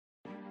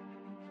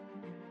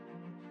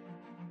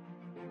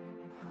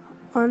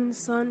On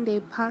Sunday,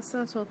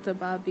 Pastor talked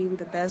about being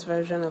the best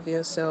version of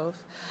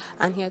yourself,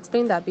 and he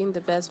explained that being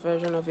the best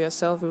version of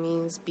yourself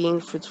means being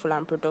fruitful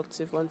and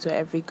productive unto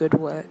every good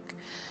work.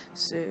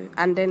 So,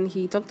 and then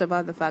he talked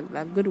about the fact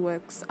that good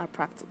works are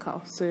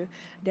practical. So,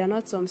 they're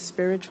not some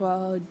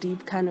spiritual,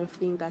 deep kind of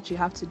thing that you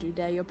have to do.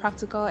 They're your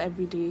practical,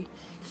 everyday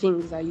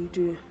things that you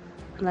do,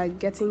 like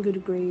getting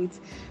good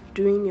grades,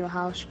 doing your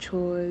house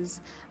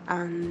chores,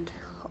 and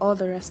all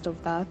the rest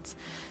of that.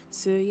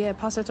 So yeah,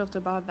 Pastor talked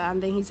about that,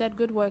 and then he said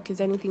good work is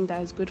anything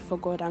that is good for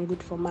God and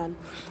good for man.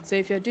 So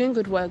if you're doing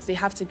good works, they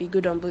have to be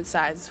good on both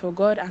sides, for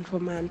God and for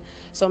man.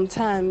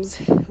 Sometimes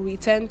we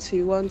tend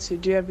to want to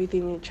do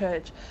everything in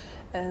church.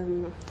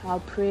 I'll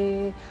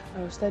pray,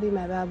 I'll study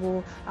my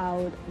Bible,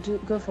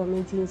 go for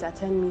meetings,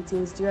 attend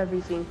meetings, do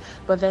everything.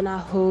 But then at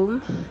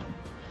home,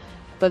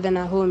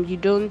 you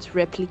don't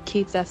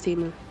replicate that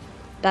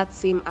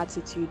same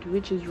attitude,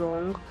 which is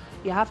wrong.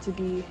 You have to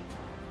be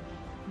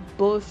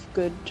both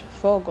good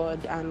for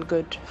God and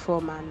good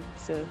for man.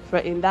 So, for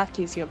in that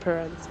case, your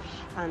parents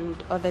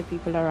and other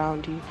people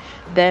around you.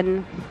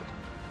 Then,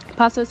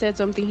 Pastor said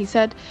something. He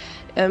said,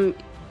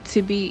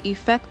 to be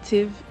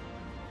effective,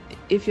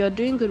 if you're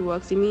doing good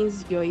works, it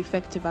means you're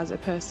effective as a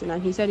person.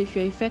 And he said, if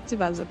you're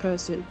effective as a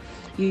person,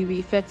 you'll be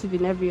effective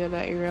in every other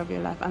area of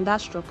your life. And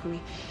that struck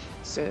me.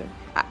 So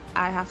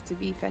I have to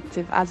be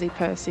effective as a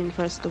person,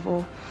 first of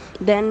all.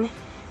 Then,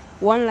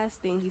 one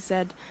last thing, he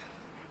said,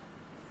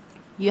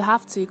 you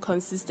have to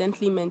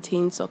consistently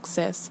maintain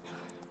success,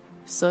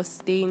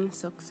 sustain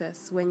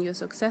success. When you're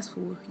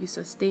successful, you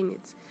sustain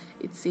it.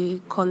 It's a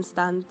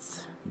constant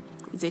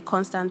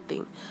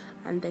thing.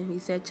 And then he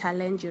said,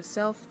 challenge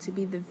yourself to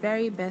be the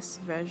very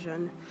best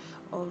version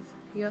of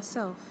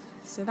yourself.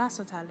 So that's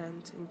what I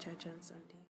learned in church on Sunday.